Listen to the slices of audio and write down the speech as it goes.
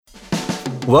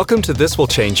Welcome to This Will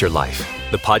Change Your Life,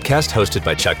 the podcast hosted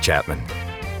by Chuck Chapman.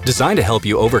 Designed to help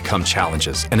you overcome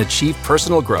challenges and achieve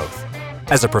personal growth.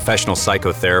 As a professional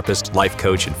psychotherapist, life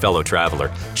coach, and fellow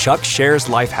traveler, Chuck shares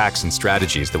life hacks and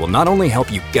strategies that will not only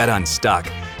help you get unstuck,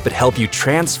 but help you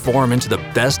transform into the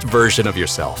best version of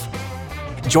yourself.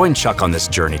 Join Chuck on this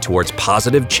journey towards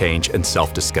positive change and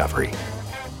self-discovery.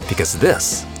 Because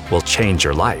this will change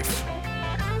your life.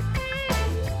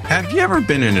 Have you ever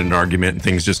been in an argument and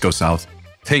things just go south?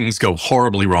 Things go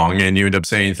horribly wrong and you end up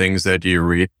saying things that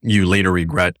you later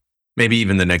regret. Maybe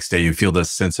even the next day you feel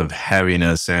this sense of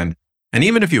heaviness and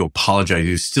even if you apologize,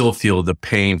 you still feel the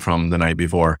pain from the night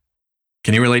before.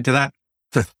 Can you relate to that?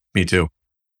 Me too.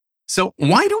 So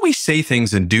why do we say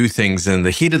things and do things in the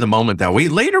heat of the moment that we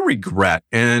later regret?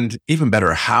 And even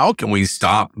better, how can we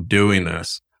stop doing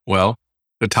this? Well,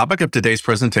 the topic of today's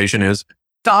presentation is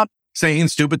stop saying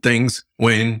stupid things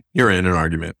when you're in an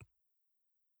argument.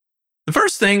 The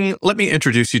first thing, let me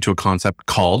introduce you to a concept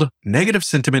called negative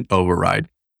sentiment override.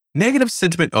 Negative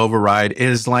sentiment override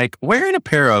is like wearing a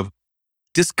pair of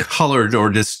discolored or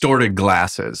distorted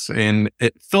glasses, and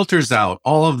it filters out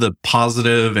all of the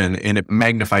positive and it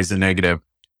magnifies the negative.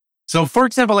 So for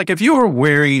example, like if you were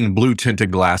wearing blue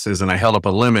tinted glasses and I held up a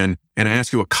lemon and I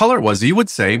asked you what color it was, you would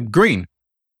say green.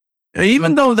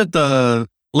 Even though that the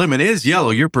lemon is yellow,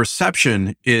 your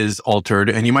perception is altered,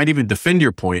 and you might even defend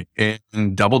your point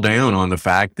and double down on the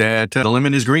fact that the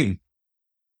lemon is green.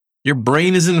 Your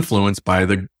brain is influenced by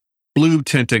the blue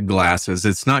tinted glasses.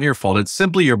 It's not your fault. It's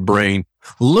simply your brain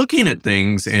looking at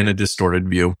things in a distorted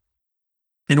view.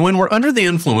 And when we're under the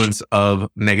influence of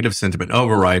negative sentiment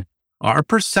override, our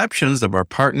perceptions of our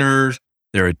partners,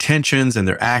 their intentions, and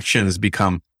their actions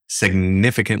become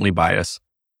significantly biased.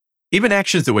 Even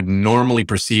actions that would normally be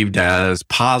perceived as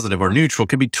positive or neutral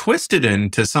could be twisted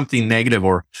into something negative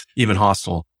or even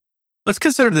hostile. Let's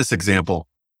consider this example.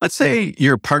 Let's say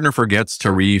your partner forgets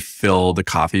to refill the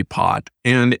coffee pot,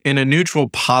 and in a neutral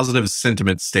positive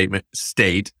sentiment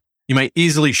state, you might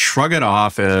easily shrug it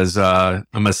off as a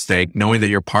mistake, knowing that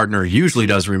your partner usually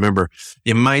does remember.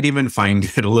 You might even find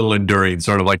it a little enduring,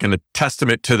 sort of like a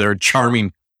testament to their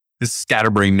charming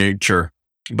scatterbrain nature.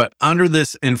 But under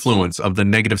this influence of the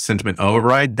negative sentiment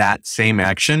override, that same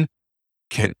action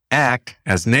can act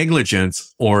as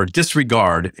negligence or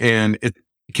disregard, and it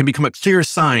can become a clear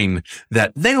sign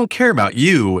that they don't care about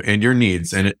you and your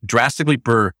needs, and it drastically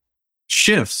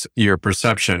shifts your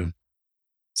perception.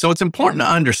 So it's important to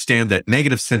understand that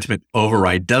negative sentiment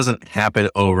override doesn't happen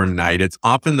overnight. It's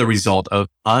often the result of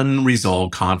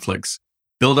unresolved conflicts,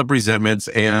 build-up resentments,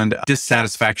 and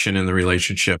dissatisfaction in the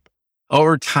relationship.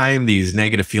 Over time, these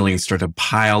negative feelings start to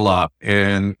pile up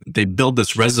and they build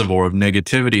this reservoir of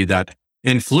negativity that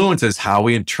influences how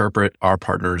we interpret our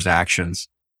partner's actions.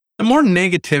 The more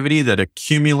negativity that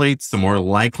accumulates, the more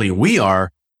likely we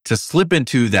are to slip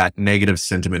into that negative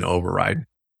sentiment override.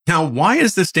 Now, why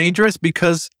is this dangerous?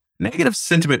 Because negative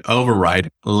sentiment override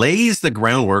lays the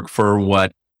groundwork for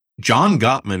what John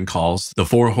Gottman calls the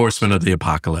 4 horsemen of the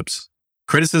apocalypse: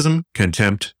 criticism,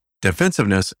 contempt,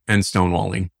 defensiveness, and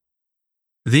stonewalling.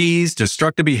 These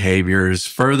destructive behaviors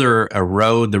further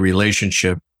erode the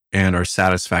relationship and our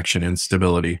satisfaction and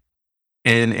stability.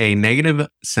 In a negative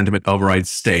sentiment override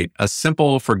state, a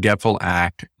simple forgetful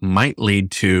act might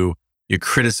lead to you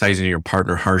criticizing your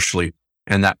partner harshly,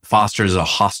 and that fosters a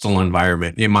hostile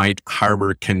environment. You might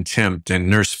harbor contempt and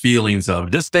nurse feelings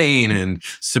of disdain and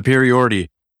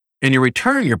superiority. In your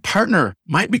return, your partner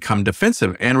might become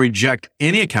defensive and reject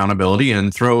any accountability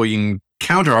and throwing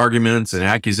counter arguments and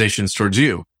accusations towards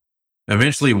you.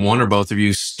 Eventually, one or both of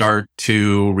you start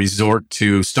to resort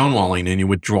to stonewalling and you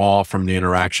withdraw from the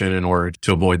interaction in order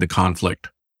to avoid the conflict.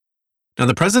 Now,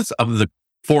 the presence of the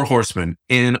 4 horsemen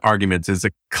in arguments is a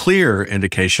clear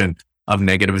indication of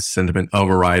negative sentiment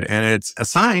override, and it's a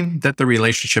sign that the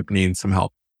relationship needs some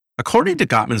help. According to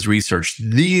Gottman's research,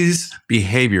 these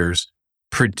behaviors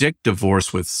predict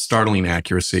divorce with startling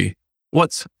accuracy.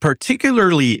 What's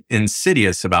particularly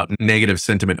insidious about negative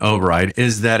sentiment override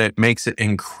is that it makes it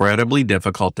incredibly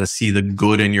difficult to see the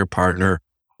good in your partner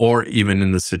or even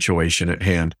in the situation at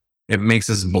hand. It makes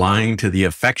us blind to the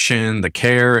affection, the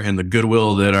care, and the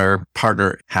goodwill that our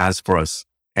partner has for us.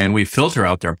 And we filter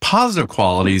out their positive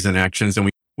qualities and actions, and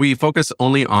we focus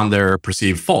only on their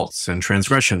perceived faults and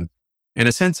transgression. In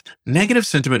a sense, negative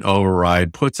sentiment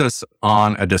override puts us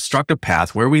on a destructive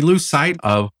path where we lose sight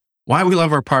of why we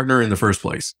love our partner in the first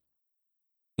place.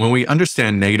 When we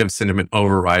understand negative sentiment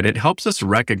override, it helps us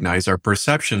recognize our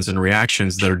perceptions and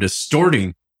reactions that are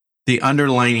distorting the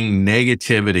underlying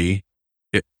negativity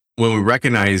when we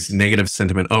recognize negative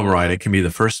sentiment override, it can be the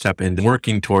first step in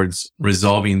working towards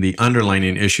resolving the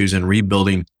underlying issues and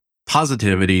rebuilding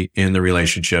positivity in the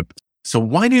relationship. So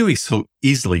why do we so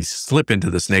easily slip into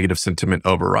this negative sentiment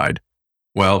override?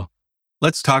 Well,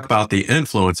 let's talk about the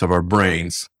influence of our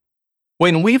brains.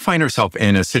 When we find ourselves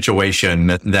in a situation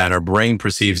that our brain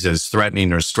perceives as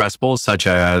threatening or stressful, such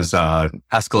as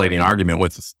escalating argument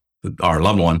with our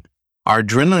loved one, our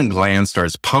adrenaline gland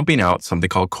starts pumping out something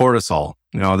called cortisol.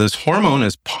 Now, this hormone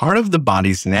is part of the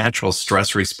body's natural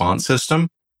stress response system,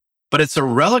 but it's a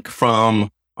relic from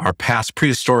our past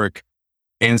prehistoric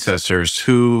ancestors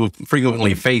who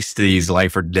frequently faced these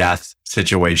life or death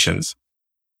situations.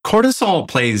 Cortisol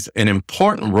plays an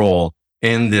important role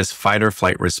in this fight or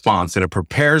flight response, and it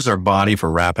prepares our body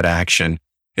for rapid action.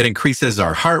 It increases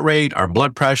our heart rate, our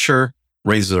blood pressure,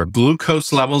 raises our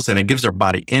glucose levels, and it gives our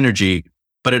body energy,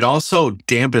 but it also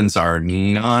dampens our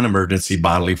non-emergency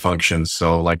bodily functions.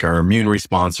 So like our immune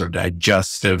response, our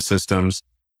digestive systems,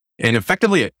 and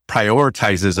effectively it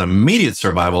prioritizes immediate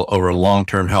survival over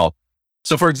long-term health.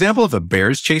 So for example, if a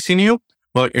bear is chasing you,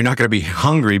 well, you're not going to be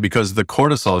hungry because the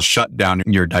cortisol is shut down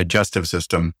in your digestive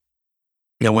system.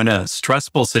 Now, when a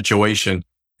stressful situation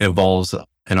involves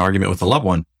an argument with a loved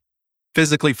one,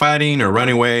 physically fighting or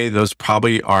running away, those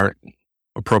probably aren't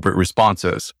appropriate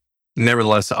responses.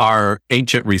 Nevertheless, our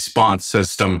ancient response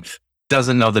system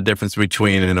doesn't know the difference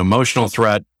between an emotional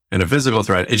threat and a physical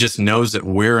threat. It just knows that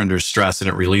we're under stress and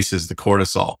it releases the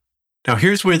cortisol. Now,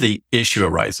 here's where the issue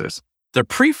arises. The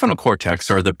prefrontal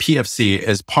cortex, or the PFC,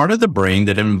 is part of the brain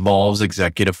that involves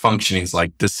executive functionings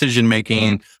like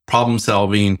decision-making,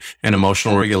 problem-solving, and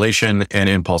emotional regulation and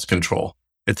impulse control.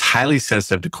 It's highly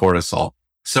sensitive to cortisol.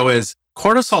 So as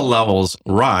cortisol levels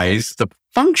rise, the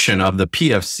function of the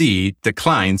PFC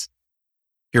declines.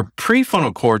 Your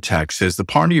prefrontal cortex is the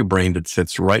part of your brain that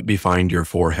sits right behind your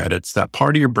forehead. It's that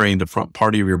part of your brain, the front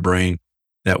part of your brain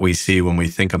that we see when we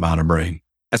think about a brain.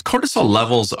 As cortisol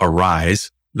levels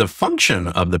arise, the function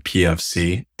of the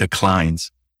PFC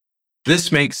declines.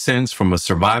 This makes sense from a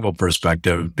survival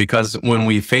perspective because when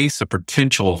we face a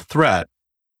potential threat,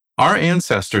 our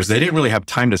ancestors, they didn't really have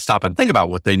time to stop and think about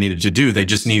what they needed to do. They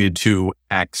just needed to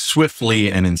act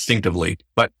swiftly and instinctively.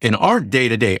 But in our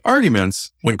day-to-day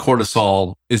arguments, when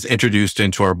cortisol is introduced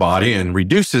into our body and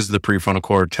reduces the prefrontal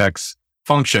cortex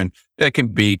function, it can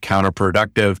be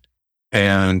counterproductive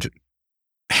and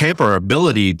hamper our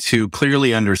ability to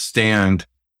clearly understand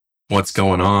what's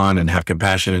going on and have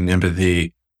compassion and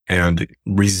empathy and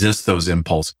resist those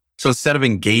impulses. So instead of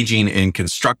engaging in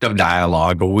constructive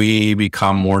dialogue, we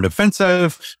become more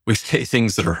defensive. We say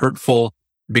things that are hurtful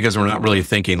because we're not really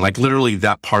thinking. Like literally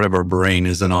that part of our brain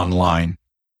isn't online.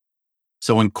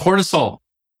 So when cortisol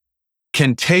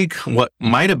can take what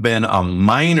might have been a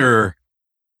minor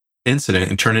incident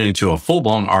and turn it into a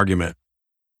full-blown argument.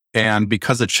 And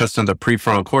because it's just in the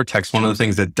prefrontal cortex, one of the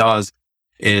things it does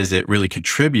is it really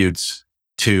contributes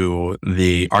to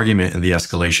the argument and the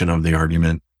escalation of the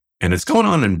argument. And it's going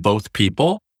on in both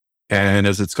people. And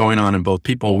as it's going on in both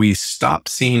people, we stop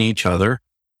seeing each other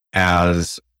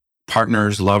as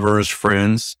partners, lovers,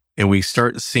 friends, and we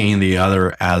start seeing the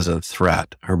other as a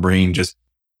threat. Our brain just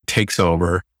takes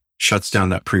over, shuts down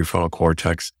that prefrontal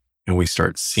cortex, and we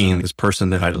start seeing this person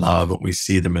that I love, but we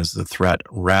see them as the threat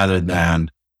rather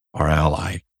than our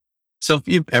ally. So if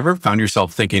you've ever found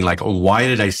yourself thinking like, oh, why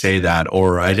did I say that?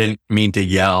 Or I didn't mean to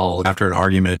yell after an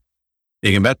argument,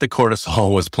 you can bet the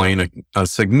cortisol was playing a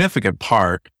significant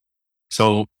part.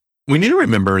 So we need to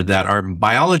remember that our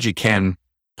biology can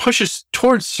push us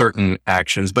towards certain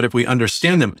actions, but if we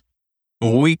understand them,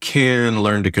 we can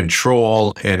learn to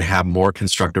control and have more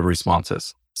constructive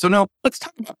responses. So now let's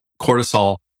talk about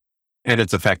cortisol and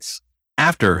its effects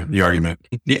after the argument.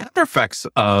 The after effects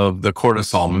of the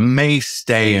cortisol may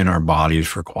stay in our bodies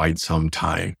for quite some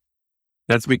time.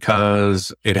 That's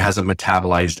because it hasn't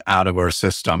metabolized out of our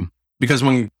system. Because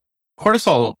when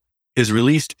cortisol is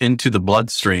released into the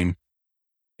bloodstream,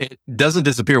 it doesn't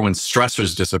disappear when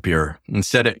stressors disappear.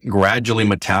 Instead, it gradually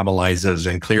metabolizes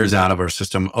and clears out of our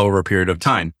system over a period of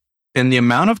time. And the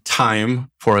amount of time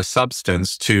for a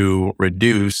substance to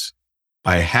reduce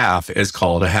by half is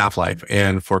called a half-life.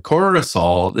 And for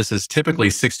cortisol, this is typically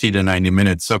 60 to 90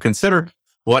 minutes. So consider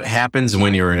what happens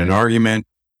when you're in an argument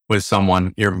with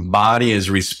someone. Your body is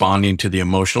responding to the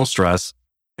emotional stress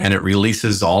and it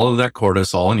releases all of that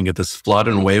cortisol and you get this flood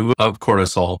and wave of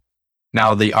cortisol.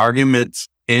 Now the argument's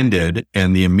ended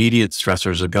and the immediate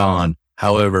stressors are gone.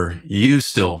 However, you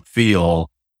still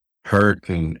feel hurt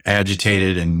and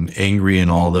agitated and angry and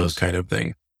all those kind of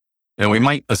things. And we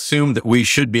might assume that we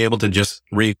should be able to just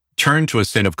return to a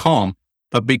state of calm,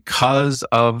 but because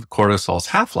of cortisol's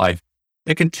half-life,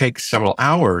 it can take several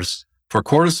hours for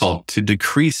cortisol to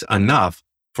decrease enough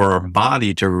for our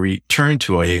body to return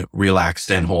to a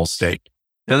relaxed and whole state.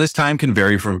 Now, this time can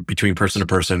vary from between person to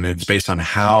person. It's based on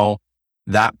how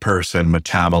that person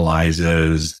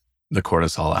metabolizes the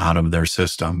cortisol out of their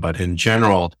system. But in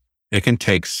general, it can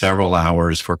take several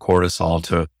hours for cortisol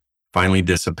to finally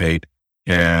dissipate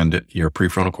and your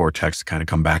prefrontal cortex to kind of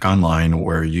come back online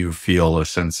where you feel a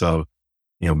sense of,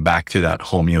 back to that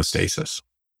homeostasis.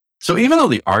 So even though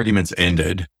the arguments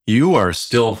ended, you are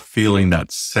still feeling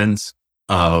that sense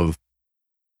of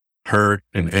hurt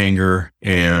and anger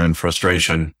and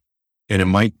frustration. And it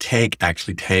might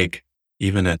actually take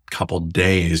even a couple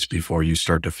days before you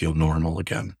start to feel normal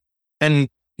again. And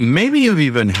maybe you've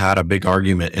even had a big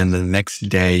argument and the next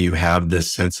day you have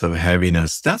this sense of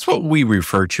heaviness. That's what we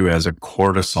refer to as a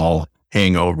cortisol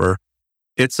hangover.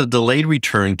 It's a delayed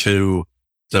return to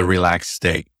the relaxed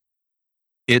state.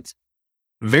 It's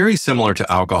very similar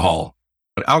to alcohol.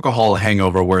 But alcohol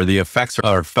hangover, where the effects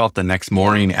are felt the next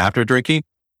morning after drinking,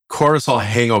 cortisol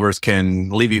hangovers can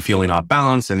leave you feeling off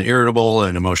balance and irritable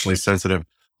and emotionally sensitive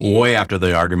way after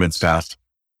the argument's passed.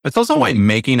 It's also why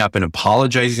making up and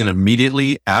apologizing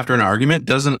immediately after an argument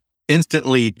doesn't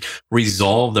instantly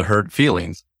resolve the hurt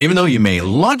feelings. Even though you may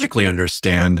logically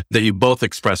understand that you both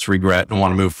express regret and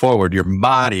want to move forward, your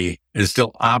body is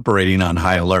still operating on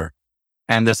high alert.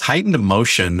 And this heightened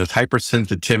emotion, this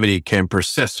hypersensitivity can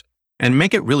persist and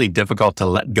make it really difficult to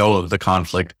let go of the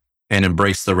conflict and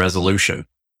embrace the resolution.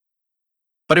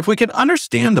 But if we can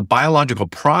understand the biological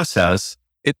process,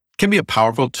 it can be a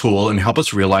powerful tool and help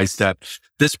us realize that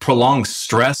this prolonged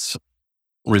stress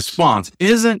response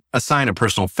isn't a sign of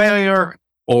personal failure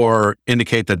or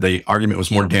indicate that the argument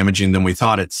was more damaging than we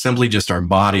thought. It's simply just our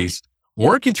bodies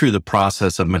working through the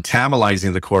process of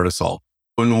metabolizing the cortisol.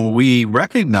 When we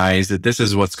recognize that this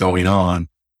is what's going on,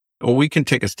 we can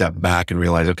take a step back and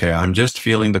realize, okay, I'm just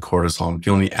feeling the cortisol. I'm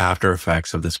feeling the after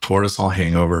effects of this cortisol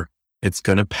hangover. It's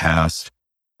going to pass.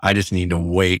 I just need to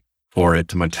wait for it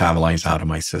to metabolize out of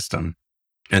my system.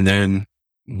 And then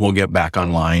we'll get back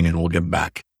online and we'll get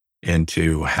back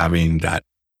into having that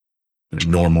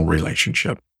normal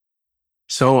relationship.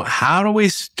 So how do we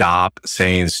stop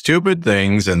saying stupid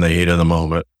things in the heat of the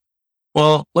moment?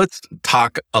 Well, let's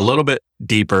talk a little bit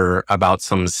deeper about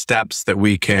some steps that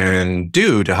we can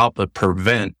do to help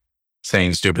prevent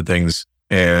saying stupid things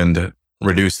and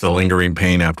reduce the lingering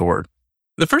pain afterward.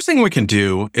 The first thing we can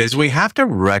do is we have to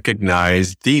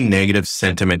recognize the negative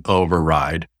sentiment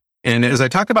override. And as I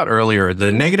talked about earlier,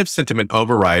 the negative sentiment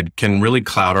override can really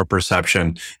cloud our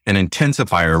perception and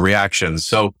intensify our reactions.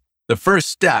 So the first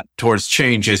step towards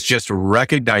change is just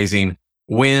recognizing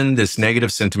when this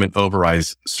negative sentiment override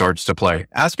starts to play.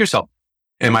 Ask yourself,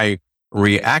 am I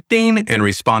reacting and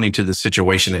responding to the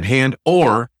situation at hand,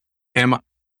 or am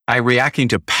I reacting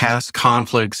to past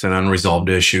conflicts and unresolved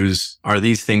issues? Are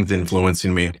these things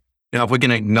influencing me? Now, if we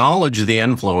can acknowledge the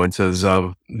influences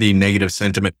of the negative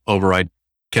sentiment override,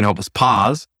 can help us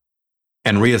pause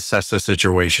and reassess the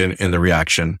situation and the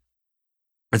reaction.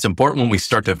 It's important when we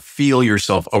start to feel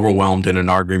yourself overwhelmed in an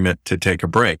argument to take a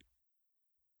break.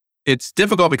 It's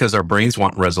difficult because our brains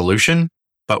want resolution,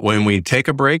 but when we take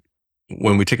a break,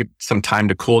 when we take some time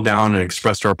to cool down and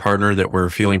express to our partner that we're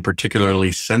feeling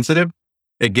particularly sensitive,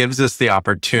 it gives us the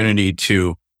opportunity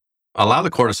to allow the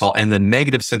cortisol and the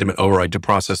negative sentiment override to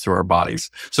process through our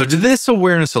bodies. So this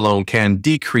awareness alone can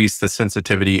decrease the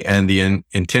sensitivity and the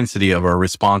intensity of our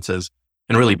responses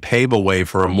and really pave a way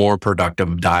for a more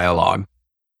productive dialogue.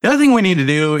 The other thing we need to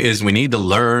do is we need to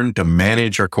learn to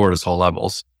manage our cortisol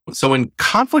levels. So when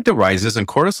conflict arises and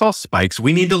cortisol spikes,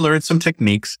 we need to learn some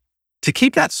techniques to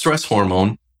keep that stress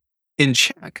hormone in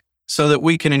check so that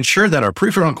we can ensure that our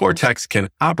prefrontal cortex can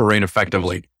operate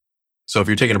effectively. So if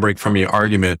you're taking a break from your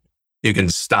argument, you can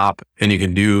stop and you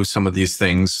can do some of these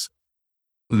things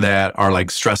that are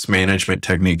like stress management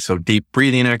techniques. So deep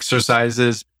breathing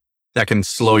exercises that can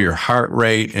slow your heart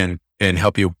rate and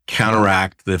help you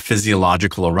counteract the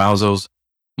physiological arousals.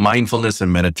 Mindfulness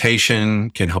and meditation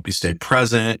can help you stay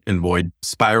present and avoid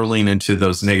spiraling into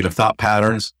those negative thought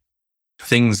patterns.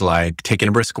 Things like taking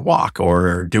a brisk walk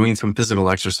or doing some physical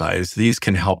exercise. These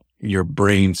can help your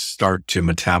brain start to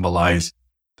metabolize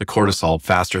the cortisol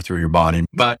faster through your body.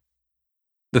 But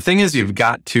the thing is, you've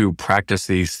got to practice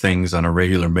these things on a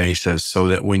regular basis so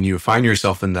that when you find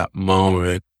yourself in that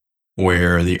moment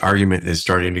where the argument is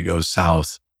starting to go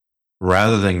south,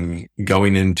 rather than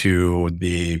going into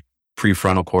the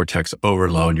prefrontal cortex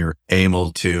overload, you're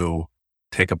able to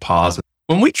take a pause.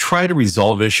 When we try to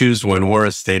resolve issues when we're in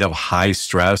a state of high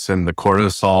stress and the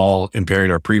cortisol impairing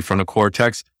our prefrontal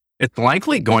cortex, it's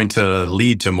likely going to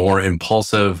lead to more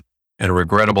impulsive and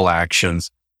regrettable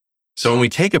actions. So when we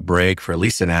take a break for at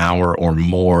least an hour or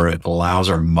more, it allows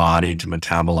our body to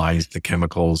metabolize the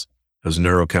chemicals, those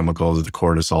neurochemicals, the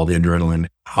cortisol, the adrenaline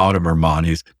out of our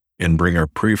bodies and bring our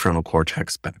prefrontal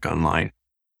cortex back online.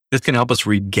 This can help us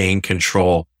regain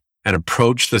control and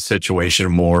approach the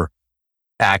situation more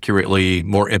accurately,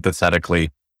 more empathetically.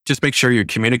 Just make sure your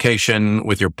communication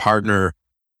with your partner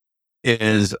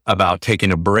is about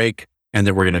taking a break, and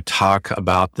then we're going to talk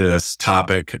about this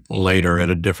topic later at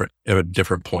a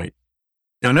different point.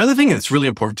 Now, another thing that's really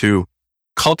important to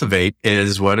cultivate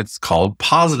is what it's called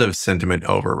positive sentiment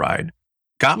override.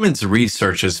 Gottman's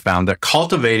research has found that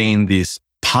cultivating this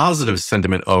positive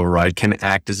sentiment override can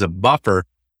act as a buffer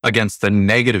against the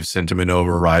negative sentiment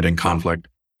override in conflict.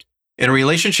 In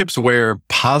relationships where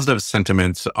positive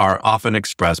sentiments are often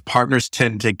expressed, partners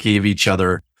tend to give each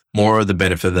other more of the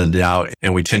benefit of the doubt,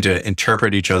 and we tend to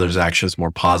interpret each other's actions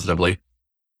more positively.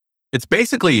 It's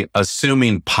basically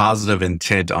assuming positive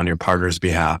intent on your partner's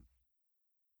behalf.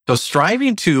 So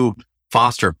striving to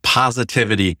foster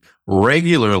positivity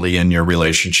regularly in your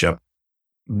relationship,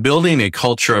 building a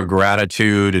culture of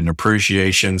gratitude and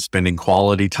appreciation, spending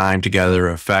quality time together,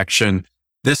 affection,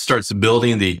 this starts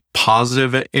building the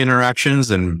positive interactions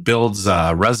and builds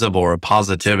a reservoir of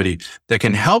positivity that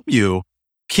can help you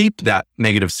keep that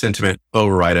negative sentiment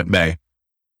override at bay.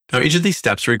 Now, each of these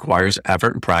steps requires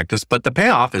effort and practice, but the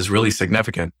payoff is really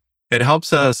significant. It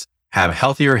helps us have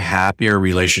healthier, happier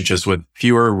relationships with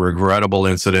fewer regrettable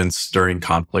incidents during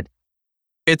conflict.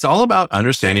 It's all about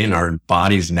understanding our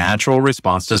body's natural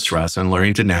response to stress and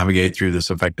learning to navigate through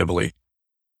this effectively.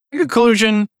 In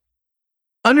conclusion,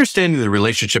 understanding the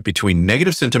relationship between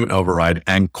negative sentiment override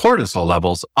and cortisol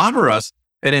levels offer us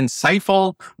an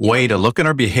insightful way to look at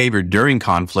our behavior during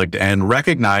conflict and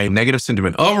recognize negative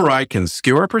sentiment override can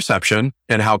skew our perception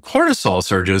and how cortisol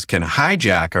surges can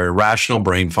hijack our irrational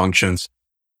brain functions.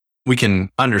 We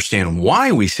can understand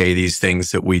why we say these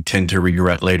things that we tend to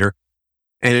regret later.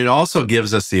 And it also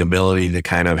gives us the ability to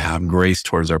kind of have grace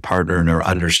towards our partner and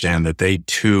understand that they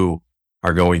too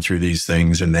are going through these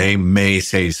things and they may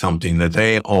say something that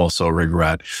they also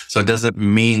regret. So it doesn't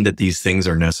mean that these things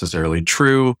are necessarily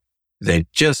true.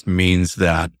 It just means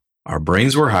that our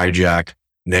brains were hijacked,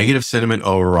 negative sentiment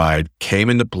override came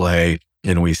into play,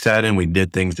 and we said and we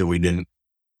did things that we didn't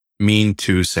mean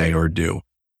to say or do,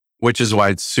 which is why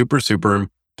it's super, super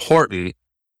important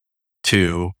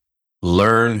to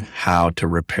learn how to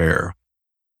repair.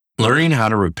 Learning how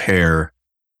to repair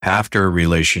after a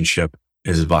relationship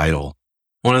is vital.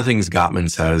 One of the things Gottman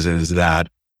says is that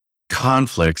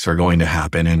conflicts are going to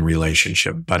happen in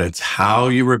relationship, but it's how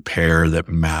you repair that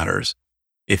matters.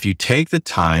 If you take the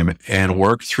time and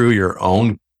work through your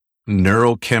own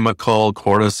neurochemical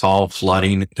cortisol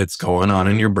flooding that's going on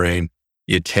in your brain,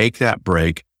 you take that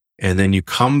break and then you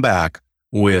come back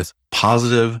with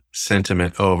positive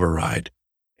sentiment override.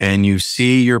 And you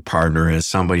see your partner as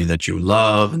somebody that you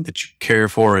love and that you care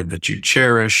for and that you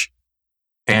cherish.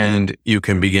 And you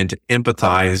can begin to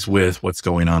empathize with what's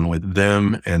going on with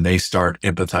them, and they start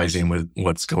empathizing with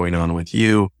what's going on with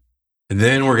you. And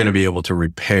then we're going to be able to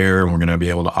repair, and we're going to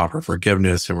be able to offer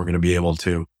forgiveness, and we're going to be able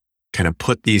to kind of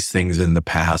put these things in the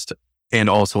past and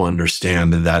also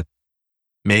understand that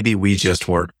maybe we just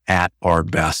weren't at our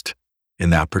best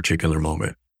in that particular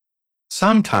moment.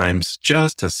 Sometimes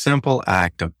just a simple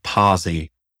act of pausing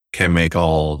can make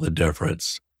all the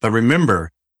difference. But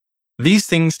remember, these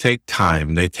things take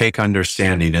time. They take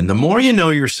understanding. And the more you know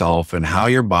yourself and how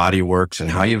your body works and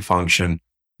how you function,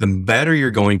 the better you're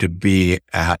going to be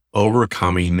at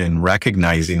overcoming and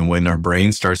recognizing when our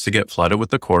brain starts to get flooded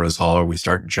with the cortisol or we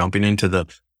start jumping into the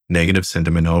negative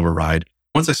sentiment override.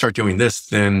 Once I start doing this,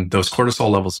 then those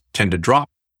cortisol levels tend to drop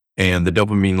and the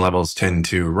dopamine levels tend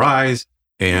to rise,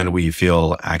 and we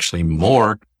feel actually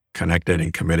more connected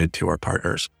and committed to our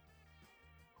partners.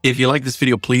 If you like this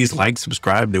video, please like,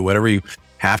 subscribe, do whatever you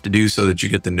have to do so that you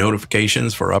get the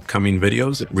notifications for upcoming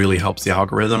videos. It really helps the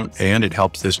algorithm and it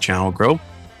helps this channel grow.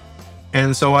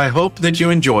 And so I hope that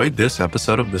you enjoyed this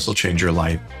episode of This Will Change Your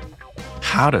Life.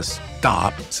 How to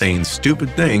stop saying stupid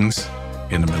things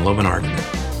in the middle of an argument.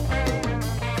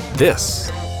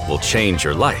 This will change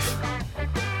your life.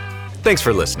 Thanks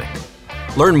for listening.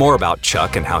 Learn more about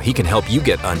Chuck and how he can help you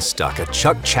get unstuck at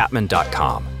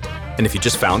chuckchapman.com. And if you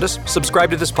just found us, subscribe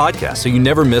to this podcast so you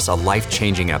never miss a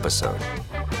life-changing episode.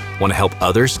 Want to help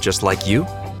others just like you?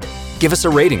 Give us a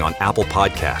rating on Apple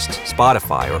Podcasts,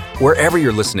 Spotify, or wherever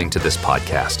you're listening to this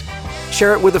podcast.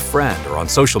 Share it with a friend or on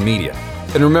social media.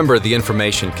 And remember, the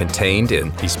information contained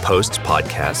in these posts,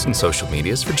 podcasts, and social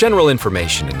media is for general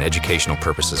information and educational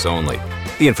purposes only.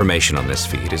 The information on this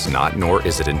feed is not, nor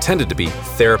is it intended to be,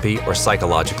 therapy or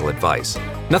psychological advice.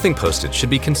 Nothing posted should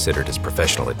be considered as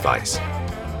professional advice.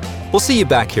 We'll see you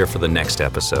back here for the next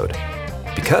episode,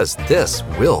 because this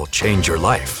will change your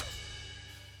life.